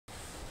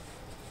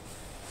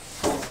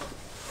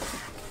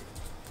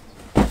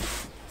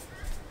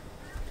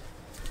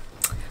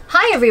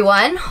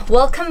everyone,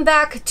 welcome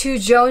back to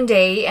Joan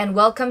Day and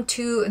welcome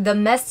to the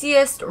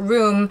messiest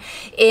room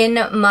in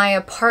my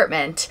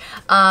apartment.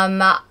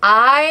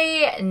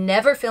 I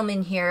never film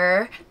in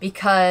here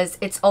because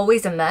it's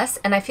always a mess,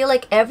 and I feel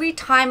like every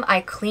time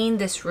I clean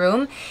this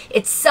room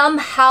it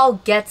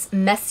somehow gets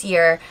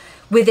messier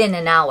within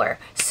an hour.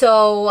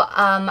 So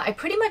I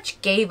pretty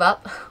much gave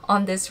up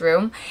on this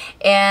room,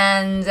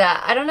 and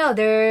I don't know,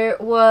 there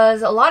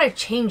was a lot of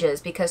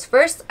changes because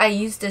first I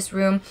used this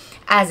room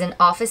as an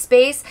office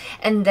space,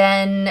 and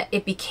then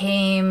it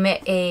became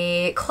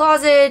a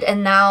closet,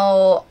 and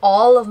now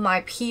all of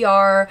my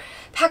PR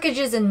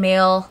packages and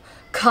mail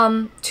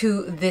come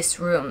to this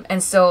room,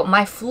 and so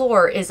my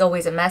floor is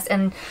always a mess.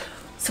 And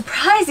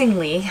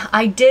surprisingly,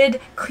 I did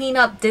clean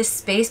up this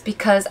space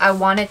because I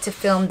wanted to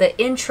film the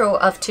intro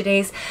of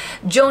today's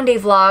Joan Day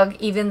vlog.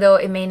 Even though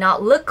it may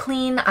not look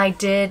clean, I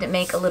did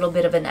make a little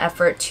bit of an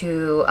effort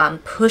to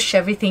push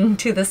everything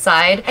to the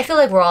side. I feel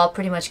like we're all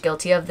pretty much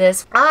guilty of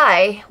this.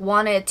 I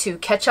wanted to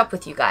catch up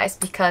with you guys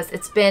because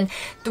it's been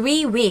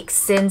 3 weeks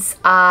since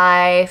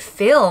I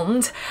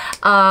filmed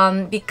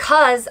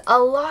because a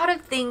lot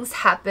of things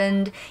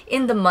happened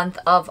in the month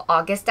of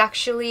August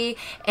actually,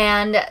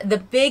 and the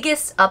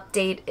biggest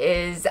update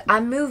is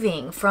I'm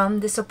moving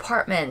from this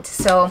apartment.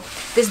 So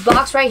this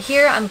box right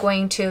here, I'm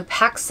going to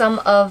pack some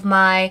of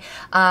my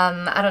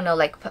I don't know,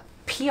 like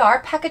PR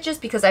packages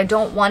because I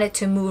don't want it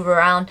to move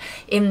around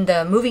in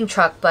the moving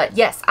truck. But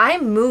yes,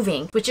 I'm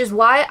moving, which is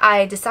why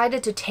I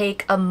decided to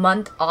take a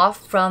month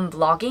off from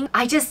vlogging.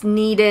 I just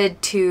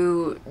needed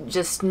to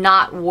just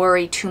not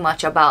worry too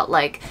much about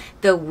like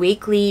the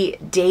weekly,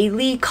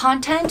 daily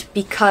content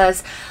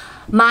because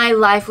my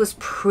life was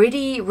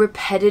pretty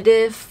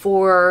repetitive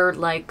for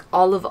like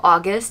all of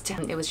August.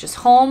 It was just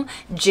home,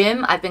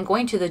 gym. I've been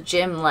going to the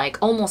gym like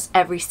almost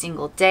every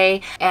single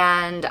day,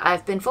 and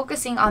I've been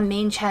focusing on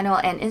main channel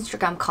and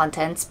Instagram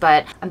contents,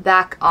 but I'm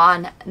back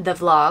on the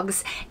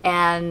vlogs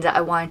and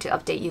I wanted to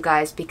update you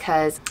guys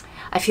because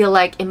I feel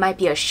like it might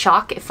be a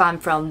shock if I'm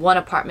from one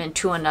apartment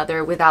to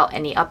another without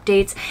any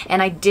updates. And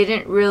I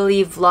didn't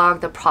really vlog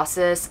the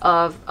process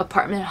of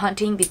apartment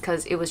hunting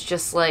because it was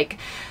just like,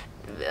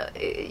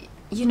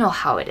 you know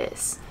how it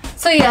is.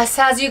 So yes,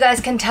 as you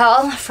guys can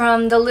tell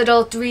from the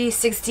little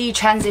 360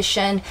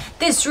 transition,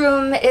 this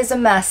room is a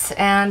mess,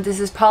 and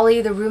this is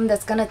probably the room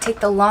that's gonna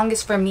take the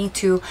longest for me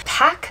to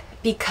pack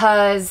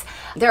because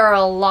there are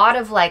a lot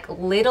of like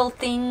little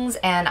things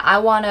and I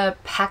want to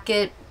pack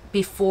it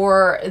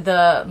before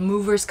the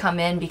movers come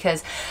in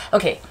because,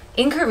 okay,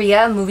 in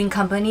Korea, moving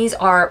companies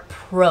are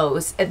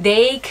pros.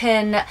 They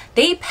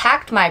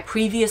packed my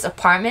previous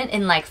apartment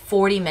in like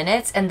 40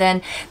 minutes and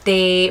then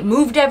they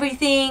moved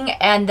everything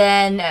and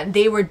then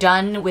they were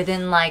done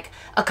within like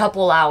a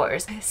couple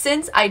hours.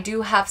 Since I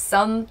do have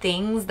some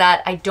things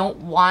that I don't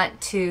want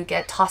to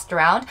get tossed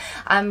around,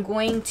 I'm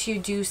going to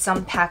do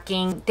some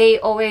packing. They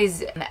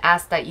always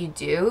ask that you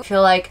do. I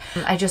feel like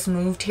I just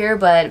moved here,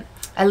 but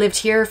I lived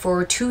here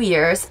for 2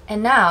 years,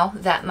 and now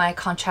that my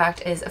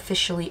contract is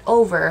officially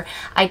over,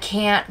 I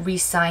can't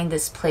re-sign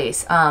this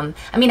place. I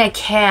mean, I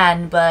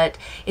can, but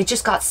it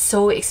just got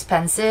so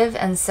expensive,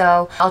 and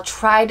so I'll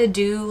try to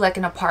do like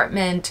an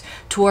apartment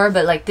tour,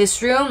 but like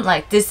this room,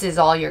 like this is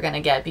all you're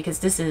gonna get because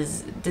this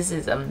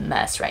is a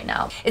mess right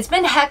now. It's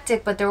been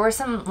hectic, but there were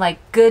some like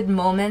good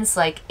moments,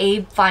 like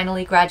Abe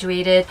finally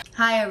graduated.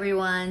 Hi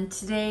everyone,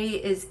 today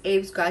is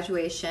Abe's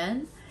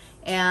graduation,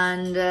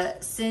 and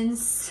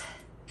since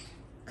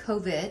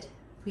COVID,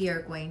 we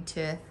are going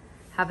to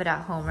have it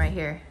at home right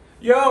here.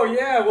 Yo,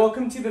 yeah,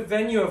 welcome to the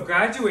venue of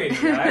graduating,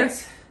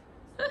 guys.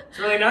 It's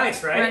really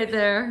nice, right? Right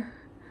there.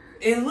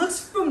 It looks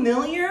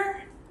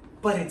familiar,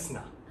 but it's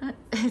not.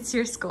 It's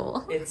your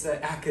school. It's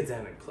an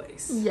academic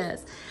place.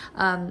 Yes.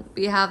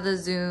 We have the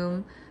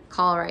Zoom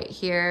call right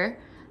here.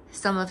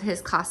 Some of his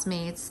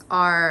classmates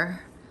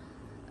are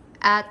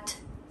at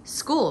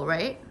school,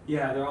 right?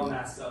 Yeah, they're all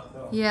masked up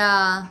though.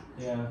 Yeah.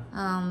 Yeah.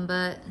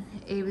 But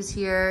Abe is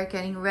here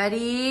getting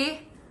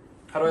ready.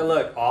 How do I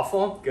look?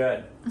 Awful?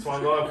 Good. That's what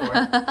I'm going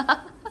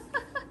for.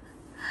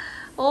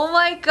 Oh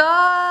my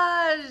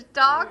gosh,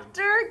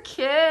 Dr.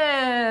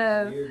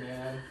 Kim. Weird,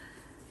 man.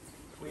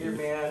 Weird,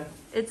 man.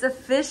 It's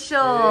official.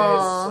 It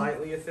is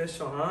slightly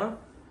official, huh?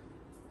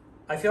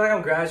 I feel like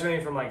I'm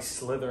graduating from like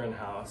Slytherin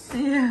house.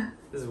 Yeah.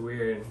 This is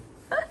weird.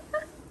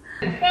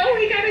 Oh,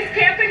 he got his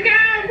cap and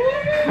gown!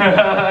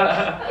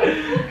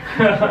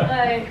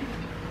 Like,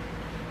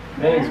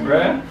 Thanks,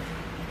 bruh.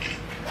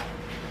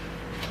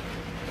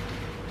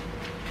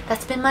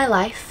 that's been my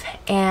life,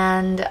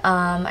 and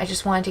I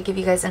just wanted to give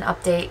you guys an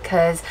update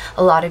because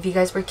a lot of you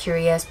guys were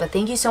curious, but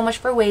thank you so much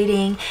for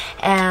waiting,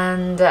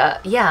 and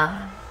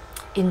yeah,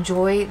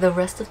 enjoy the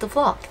rest of the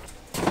vlog.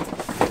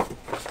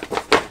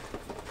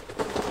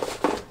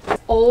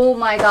 Oh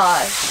my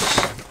gosh,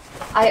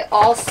 I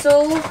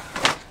also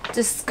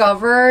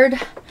discovered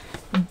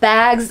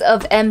bags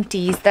of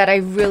empties that I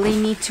really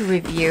need to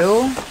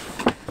review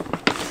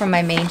from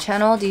my main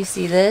channel. Do you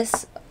see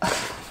this?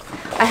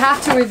 I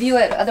have to review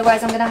it,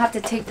 otherwise I'm gonna have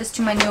to take this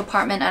to my new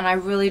apartment, and I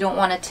really don't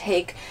want to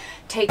take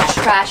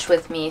trash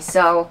with me.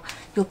 So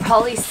You'll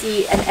probably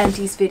see an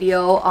empties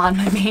video on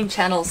my main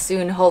channel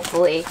soon,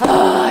 hopefully.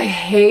 Oh, I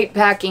hate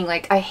packing.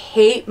 Like, I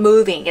hate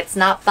moving. It's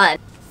not fun.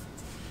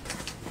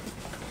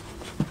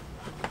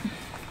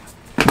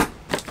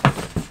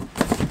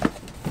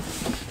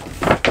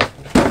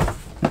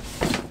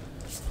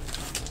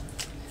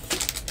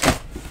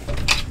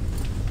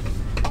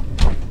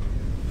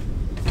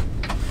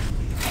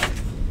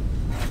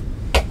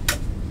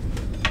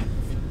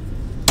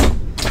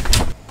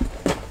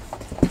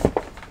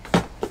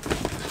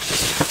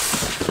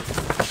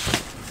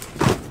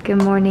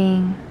 Good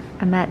morning.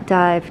 I'm at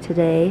Dive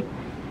today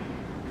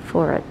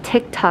for a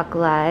TikTok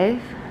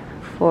live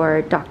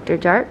for Dr.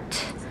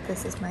 Dart.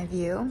 This is my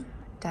view.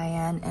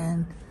 Diane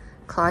and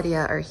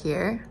Claudia are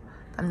here.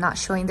 I'm not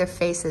showing their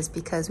faces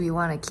because we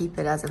want to keep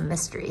it as a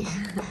mystery.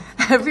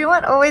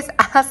 Everyone always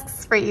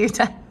asks for you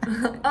to.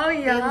 Oh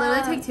yeah. They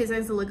literally take 2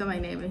 seconds to look at my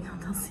name and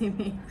they'll see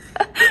me.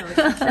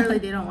 So surely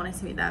they don't want to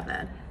see me that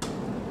bad.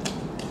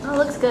 Oh, it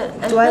looks good.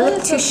 Do I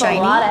look too shiny?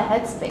 A lot of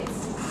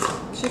headspace.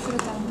 Should put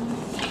it down.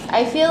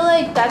 I feel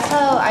like that's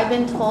how I've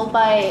been told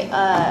by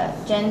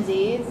Gen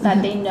Z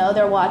that they know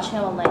they're watching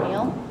a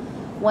millennial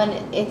when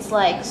it's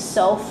like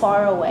so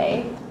far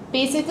away.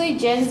 Basically,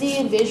 Gen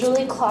Z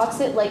visually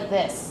clocks it like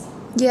this.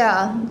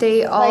 Yeah,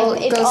 they all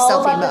like, it's go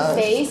all selfie about mode. the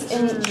face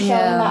and showing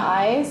the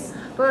eyes.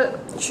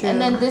 But true.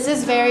 And then this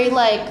is very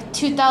like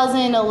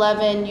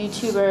 2011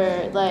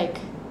 YouTuber, like,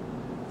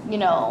 you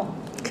know.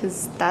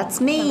 Cause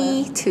that's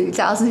me,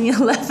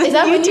 2011. Is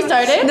that when you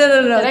started? No,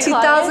 Did I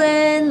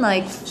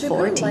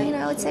 2014,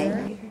 I would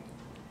say.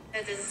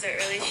 This is the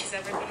earliest she's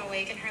ever been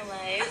awake in her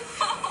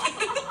life.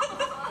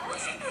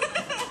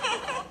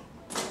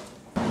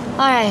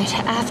 Alright,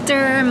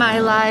 after my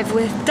live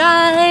with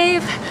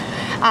Dive,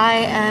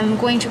 I am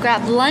going to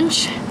grab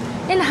lunch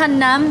in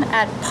Hanam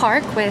at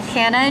Park with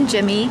Hannah and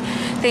Jimmy.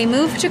 They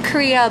moved to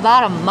Korea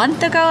about a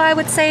month ago, I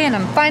would say, and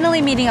I'm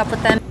finally meeting up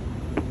with them.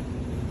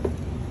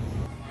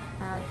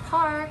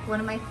 Park, one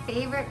of my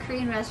favorite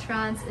Korean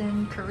restaurants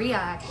in Korea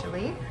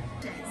actually.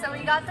 So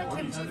we got the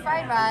kimchi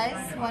fried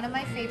rice, one of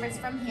my favorites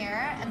from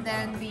here, and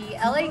then the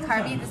LA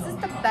Karbi. This is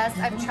the best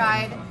I've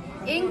tried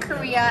in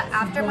Korea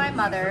after my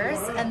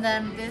mother's, and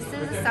then this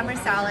is a summer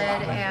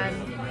salad and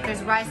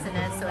there's rice in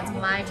it, so it's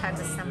my type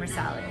of summer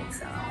salad.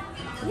 So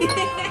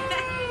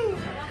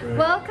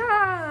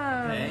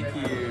welcome! Thank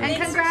you. And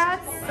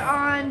congrats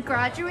on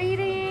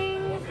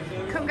graduating,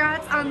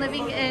 congrats on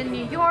living in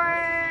New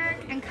York,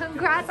 and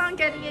congrats on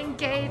getting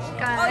engaged,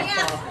 guys. Oh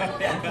yeah.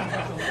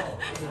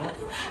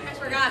 I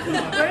forgot.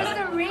 Where's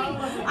the ring?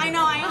 I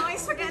know, I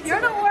always forget.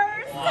 You're the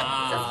worst.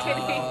 Just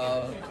kidding.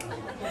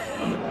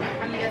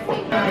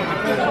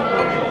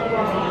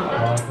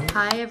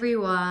 Hi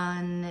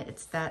everyone.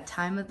 It's that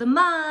time of the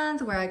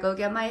month where I go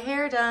get my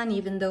hair done,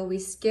 even though we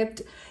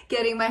skipped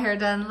getting my hair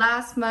done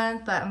last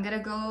month. But I'm gonna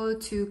go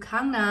to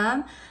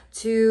Gangnam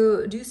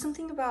to do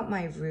something about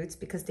my roots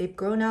because they've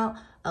grown out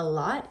a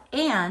lot,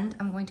 and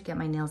I'm going to get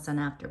my nails done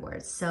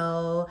afterwards.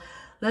 So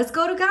let's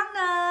go to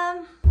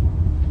Gangnam.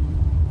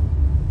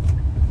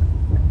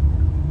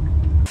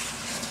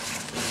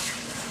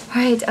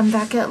 Alright, I'm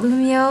back at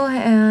Lumio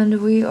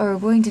and we are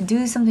going to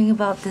do something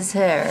about this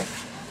hair.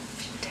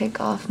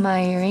 Take off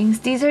my earrings.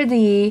 These are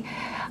the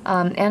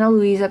Ana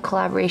Luisa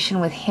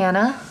collaboration with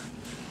Hannah.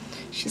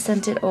 She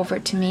sent it over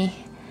to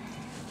me.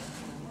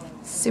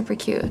 Super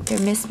cute. They're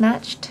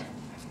mismatched.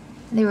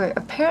 They were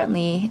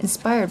apparently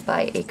inspired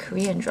by a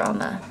Korean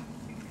drama.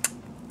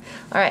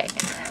 Alright,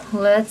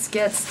 let's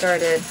get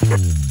started.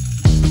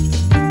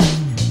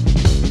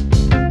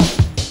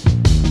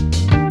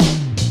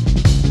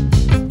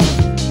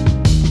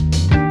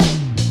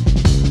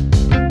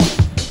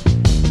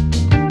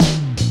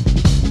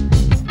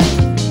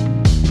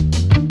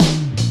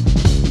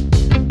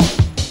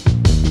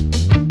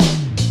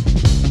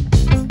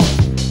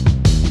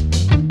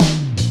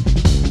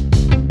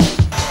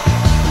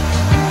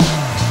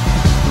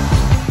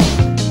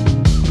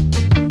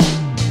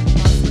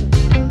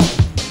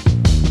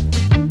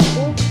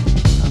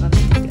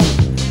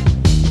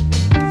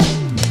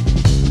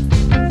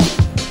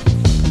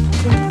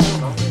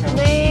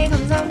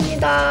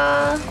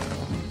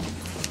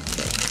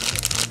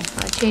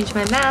 Change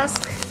my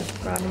mask,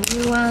 brought a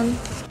new one.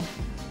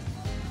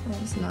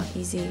 It's not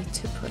easy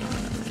to put on.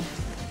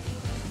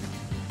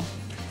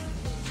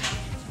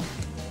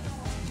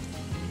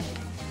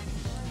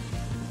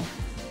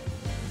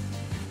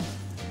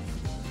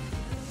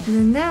 And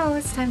then now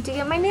it's time to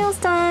get my nails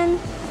done.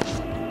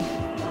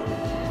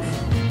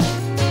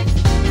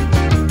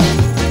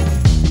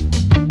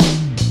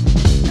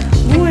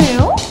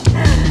 뭐예요?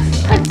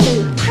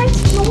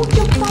 팔찌 너무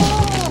귀엽다.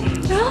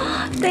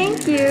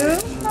 Thank you.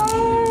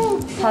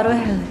 바로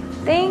해.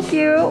 Thank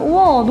you.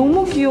 우와,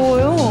 너무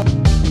귀여워요.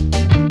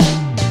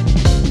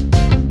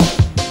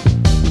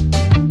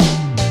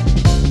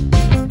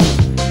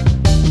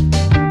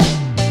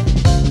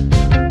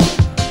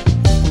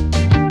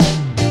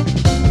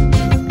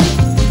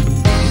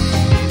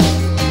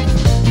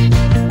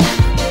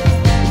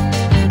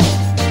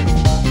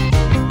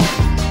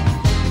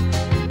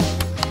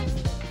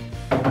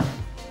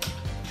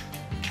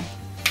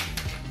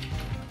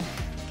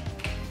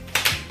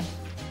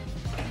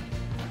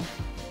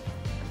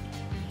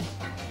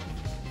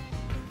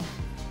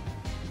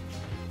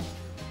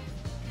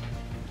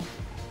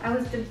 I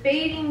was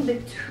debating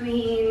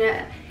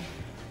between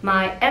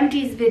my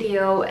empties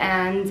video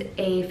and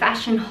a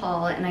fashion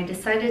haul, and I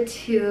decided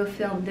to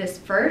film this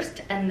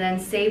first and then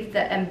save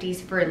the empties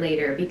for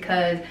later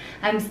because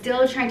I'm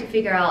still trying to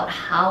figure out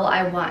how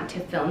I want to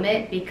film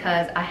it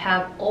because I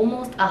have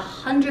almost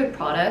 100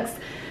 products.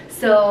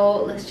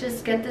 So let's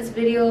just get this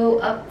video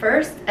up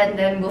first and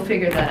then we'll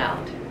figure that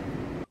out.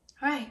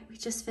 All right, we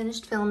just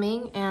finished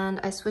filming and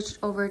I switched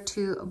over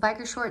to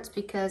biker shorts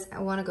because I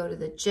want to go to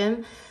the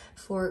gym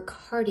for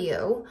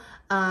cardio.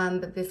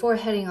 But before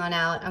heading on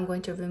out, I'm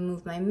going to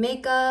remove my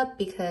makeup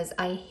because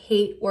I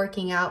hate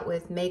working out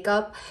with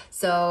makeup.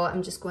 So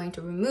I'm just going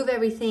to remove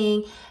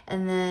everything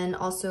and then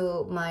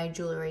also my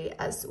jewelry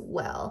as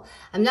well.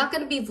 I'm not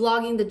going to be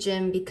vlogging the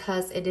gym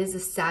because it is a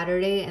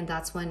Saturday and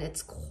that's when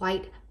it's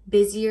quite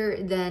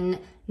busier than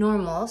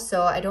normal.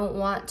 So I don't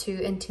want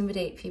to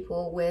intimidate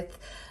people with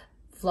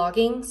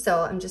vlogging.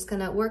 So I'm just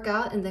gonna work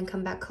out and then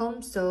come back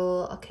home.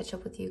 So I'll catch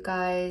up with you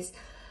guys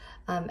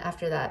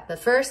after that. But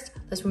first,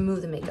 let's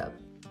remove the makeup.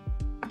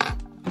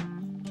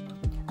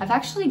 I've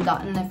actually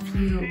gotten a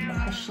few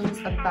questions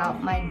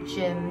about my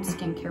gym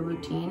skincare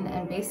routine,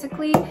 and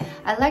basically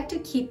I like to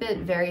keep it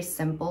very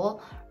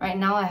simple. Right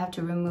now I have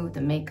to remove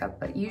the makeup,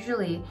 but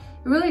usually it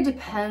really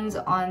depends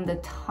on the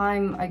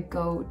time I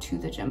go to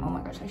the gym. Oh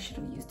my gosh, I should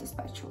have used the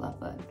spatula,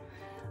 but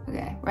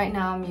okay. Right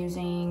now I'm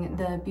using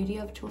the Beauty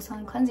of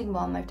Joan cleansing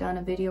balm. I've done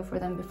a video for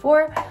them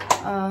before,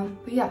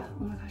 but yeah,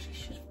 oh my gosh, I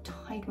should have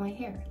tied my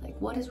hair. Like,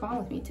 what is wrong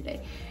with me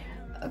today?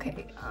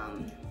 Okay,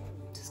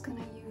 just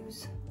gonna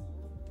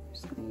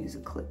use a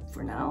clip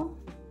for now.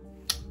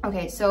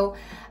 Okay, so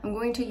I'm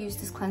going to use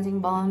this cleansing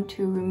balm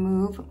to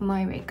remove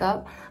my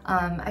makeup.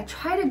 I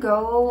try to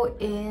go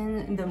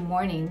in the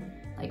morning,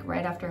 like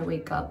right after I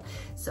wake up.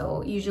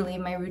 So usually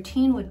my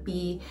routine would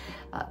be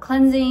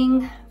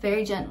cleansing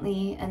very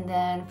gently and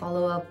then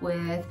follow up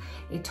with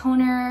a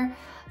toner,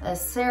 a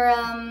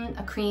serum,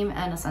 a cream,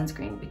 and a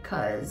sunscreen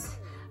because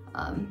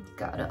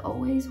gotta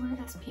always wear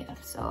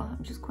SPF. So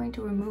I'm just going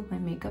to remove my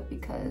makeup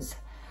because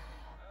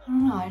I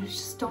don't know, I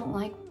just don't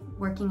like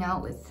working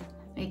out with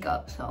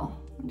makeup. So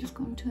I'm just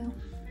going to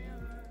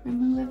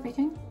remove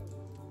everything.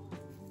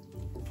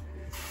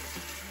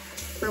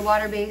 For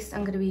water-based,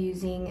 I'm going to be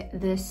using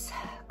this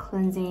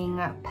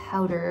cleansing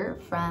powder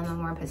from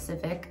Amore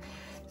Pacific.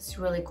 It's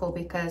really cool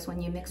because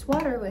when you mix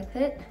water with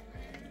it,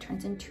 it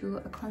turns into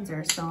a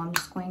cleanser. So I'm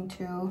just going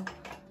to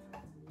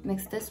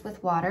mix this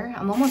with water.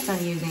 I'm almost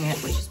done using it,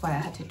 which is why I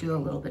had to do a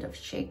little bit of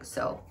shake.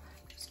 So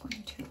I'm just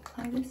going to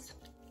apply this.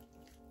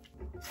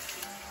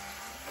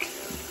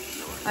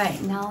 All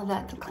right, now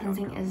that the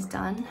cleansing is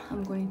done,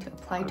 I'm going to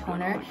apply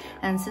toner.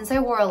 And since I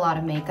wore a lot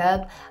of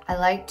makeup, I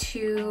like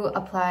to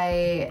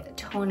apply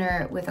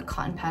toner with a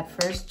cotton pad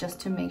first, just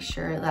to make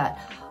sure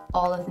that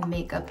all of the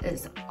makeup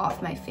is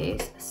off my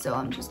face. So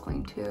I'm just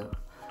going to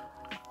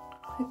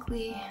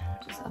quickly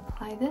just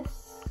apply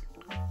this.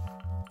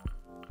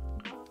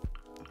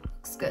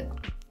 Looks good.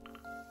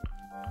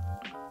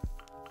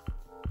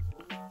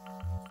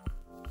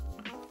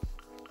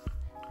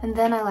 And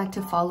then I like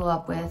to follow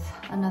up with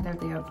another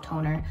layer of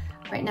toner.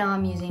 Right now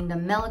I'm using the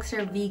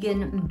Melixer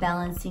Vegan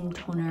Balancing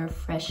Toner,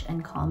 fresh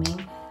and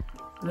calming.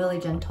 Really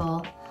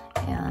gentle,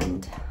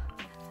 and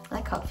I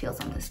like how it feels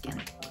on the skin.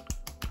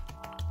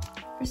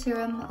 For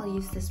serum, I'll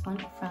use this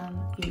one from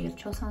Beauty of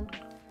Joan.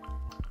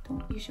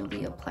 Don't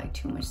usually apply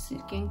too much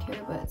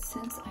skincare, but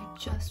since I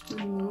just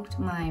removed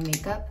my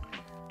makeup,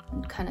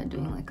 I'm kind of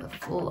doing like a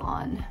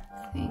full-on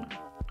thing.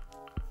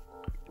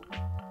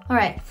 All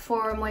right,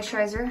 for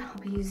moisturizer,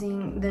 I'll be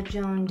using the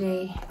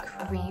Joanday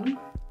cream.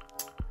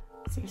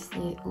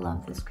 Seriously,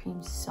 love this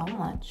cream so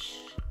much.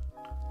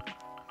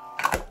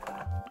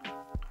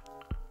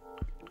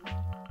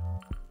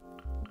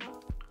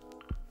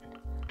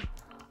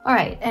 All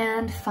right,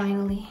 and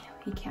finally,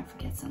 we can't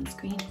forget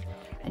sunscreen.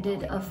 I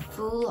did a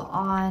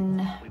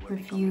full-on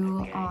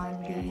review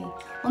on the,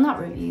 well, not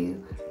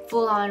review,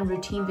 full-on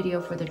routine video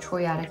for the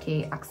Troyata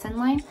K accent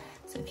line.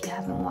 So if you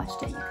haven't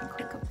watched it, you can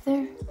click up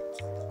there.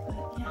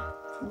 But yeah,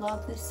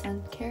 love this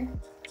sun care.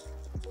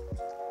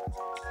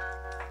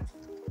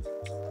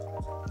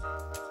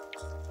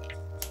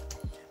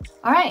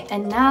 All right,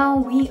 and now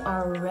we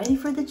are ready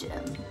for the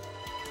gym.